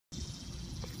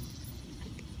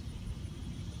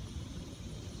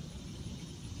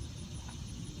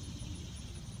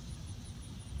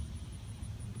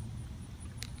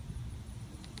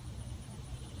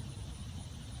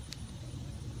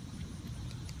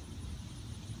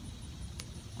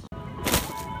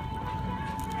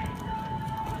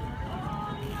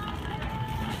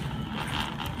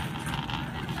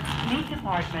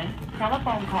Apartment,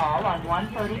 telephone call on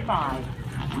 135.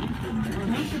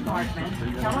 Suite Apartment,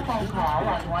 telephone call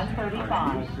on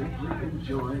 135. Simply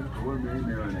enjoy gourmet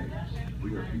marinades.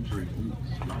 We are featuring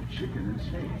meats like chicken and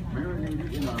steak,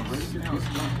 marinated in our ready-to-cook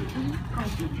sauces.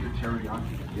 Ginger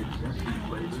teriyaki, its zesty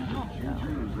flavors of ginger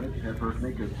and red pepper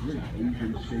make a great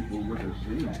Asian staple with a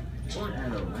zing. Or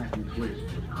add a Latin twist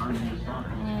with carne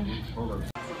asada. It's full of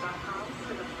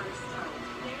For the first time,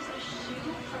 there's a shoe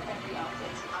for every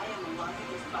outfit. I am loving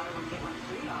this buy one get one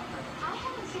free offer. I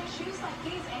haven't seen shoes like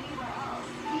these anywhere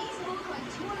else. These look like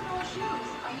 $200 shoes.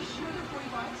 Are you sure they're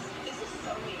 $40? This is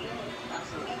so neat.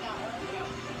 Absolutely.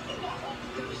 And that one?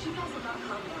 Go to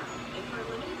shoedazzle.com now. And for a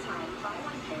limited time, buy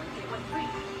one pair, get one free.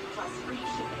 Plus free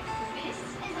shipping. This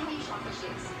is how you shop for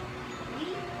shoes.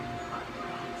 We are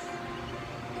brands.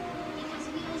 Because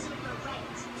we deserve the right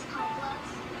to call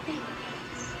gloves baby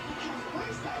pants. Because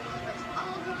we're starting over to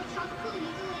all-girl tropical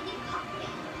ukulele pop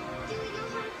band. Do we know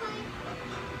how to play?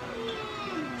 Yeah.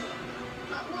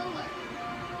 But we'll learn.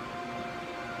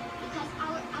 Because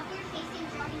our upward-facing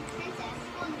driving princess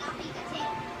will not be the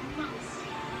same. Nice.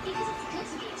 Because it's good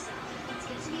to be yourself. It's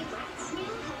good to be a brat.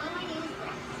 Hello, my name is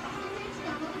Brett. Remember to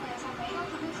download the website right now.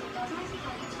 Comment to doesn't actually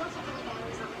have you 12 separate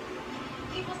batteries on it.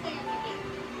 People say I'm unique.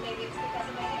 Maybe it's because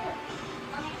of my hair.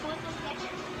 Or my colorful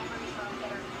sketches. Memory foams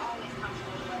that are always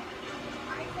comfortable to wear.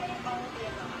 I say all of the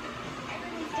above.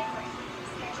 Everyone's different.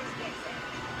 Skechers gets it.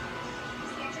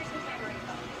 Skechers with memory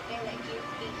foam. They let you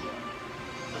be you.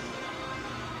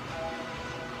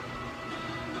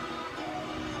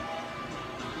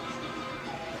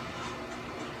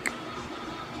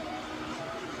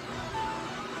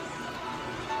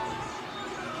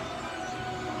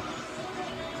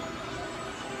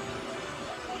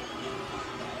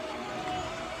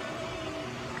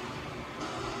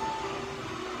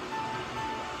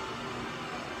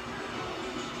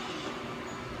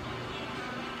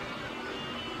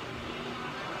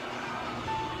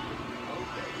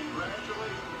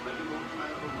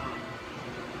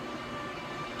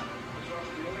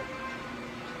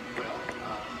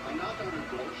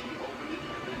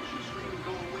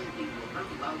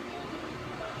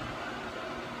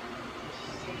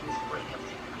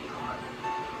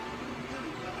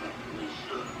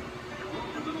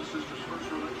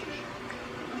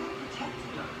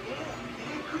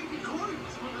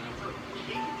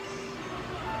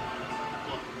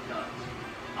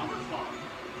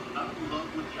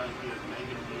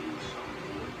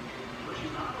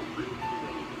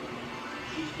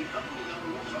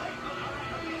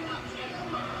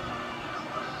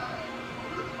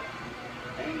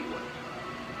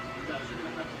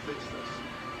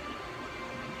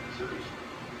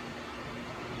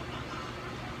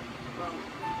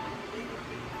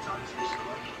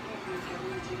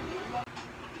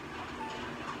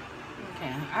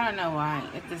 Okay, I don't know why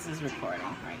if this is recording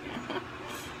right now.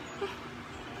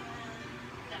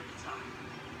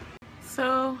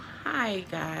 So, hi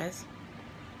guys.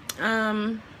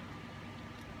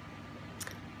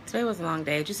 Today was a long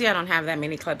day. You see, I don't have that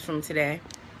many clips from today.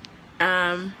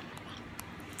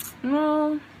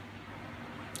 No,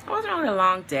 it wasn't really a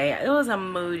long day. It was a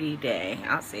moody day.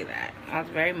 I'll say that. I was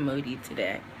very moody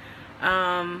today.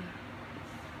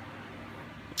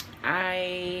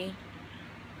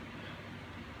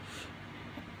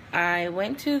 I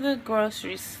went to the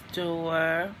grocery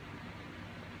store.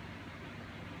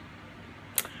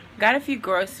 Got a few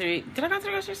grocery. Did I go to the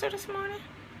grocery store this morning?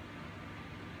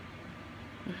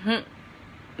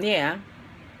 Yeah.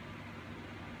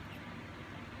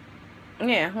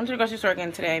 Yeah, I went to the grocery store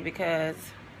again today because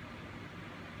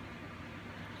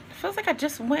it feels like I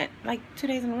just went like 2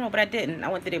 days in a row, but I didn't. I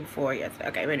went the day before yesterday.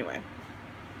 Okay, but anyway.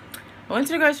 I went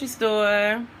to the grocery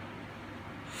store.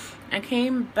 I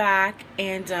came back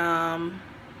and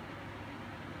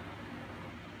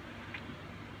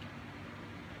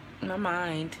my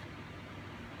mind.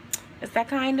 It's that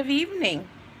kind of evening.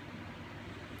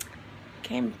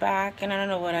 Came back and I don't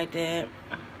know what I did.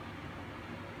 I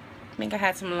think I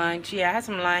had some lunch. Yeah, I had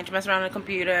some lunch. Messed around on the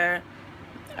computer.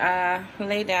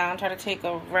 Lay down, tried to take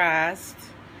a rest.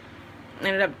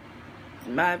 Ended up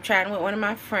chatting with one of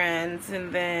my friends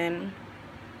and then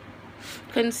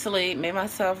couldn't sleep. Made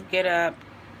myself get up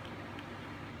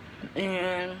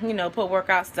and, you know, put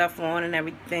workout stuff on and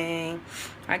everything.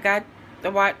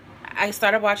 I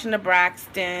started watching the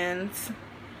Braxtons.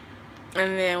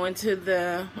 And then went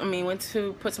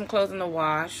to put some clothes in the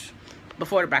wash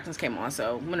before the Braxtons came on.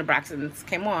 So when the Braxtons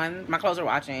came on, my clothes were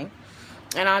watching.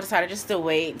 And I decided just to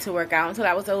wait to work out until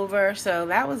that was over. So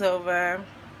that was over.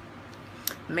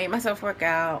 Made myself work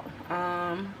out.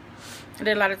 I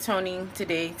did a lot of toning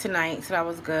tonight, so that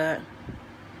was good.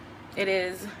 It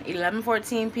is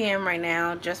 11:14 p.m. right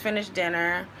now. Just finished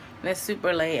dinner. And it's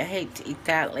super late. I hate to eat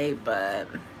that late, but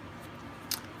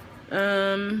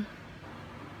a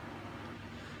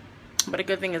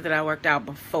good thing is that I worked out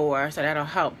before, so that'll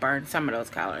help burn some of those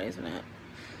calories, isn't it?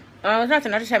 It's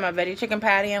nothing. I just had my veggie chicken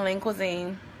patty and lean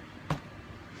cuisine.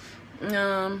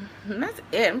 And that's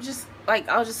it. I'm just like,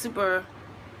 I was just super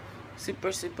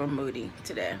moody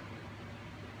today.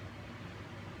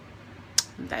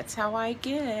 That's how I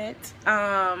get.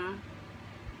 I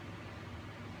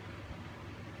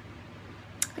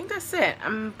think that's it.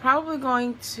 I'm probably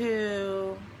going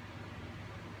to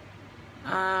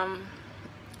I'm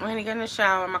gonna get in the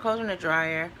shower. My clothes are in the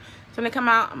dryer. So when they come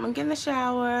out, I'm gonna get in the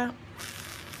shower.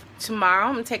 Tomorrow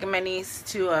I'm taking my niece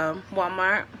to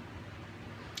Walmart.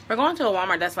 We're going to a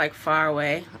Walmart that's like far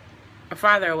away, or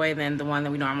farther away than the one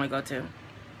that we normally go to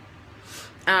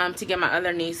get my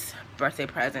other niece birthday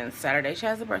present. Saturday she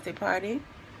has a birthday party,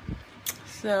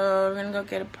 so we're gonna go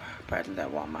get a present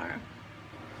at Walmart.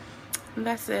 And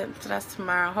that's it. So that's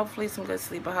tomorrow. Hopefully some good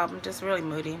sleep will help. I'm just really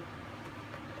moody.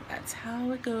 That's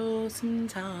how it goes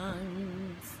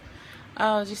sometimes.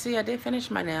 Oh, you see, I did finish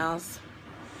my nails.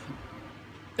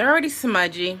 They're already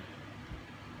smudgy.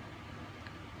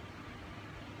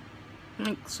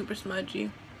 Like super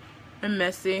smudgy and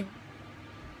messy.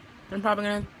 I'm probably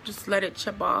gonna just let it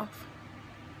chip off.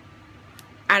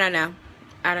 I don't know.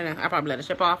 I'll probably let it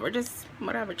chip off or just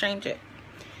whatever, change it.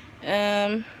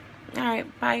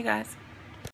 Alright, bye you guys.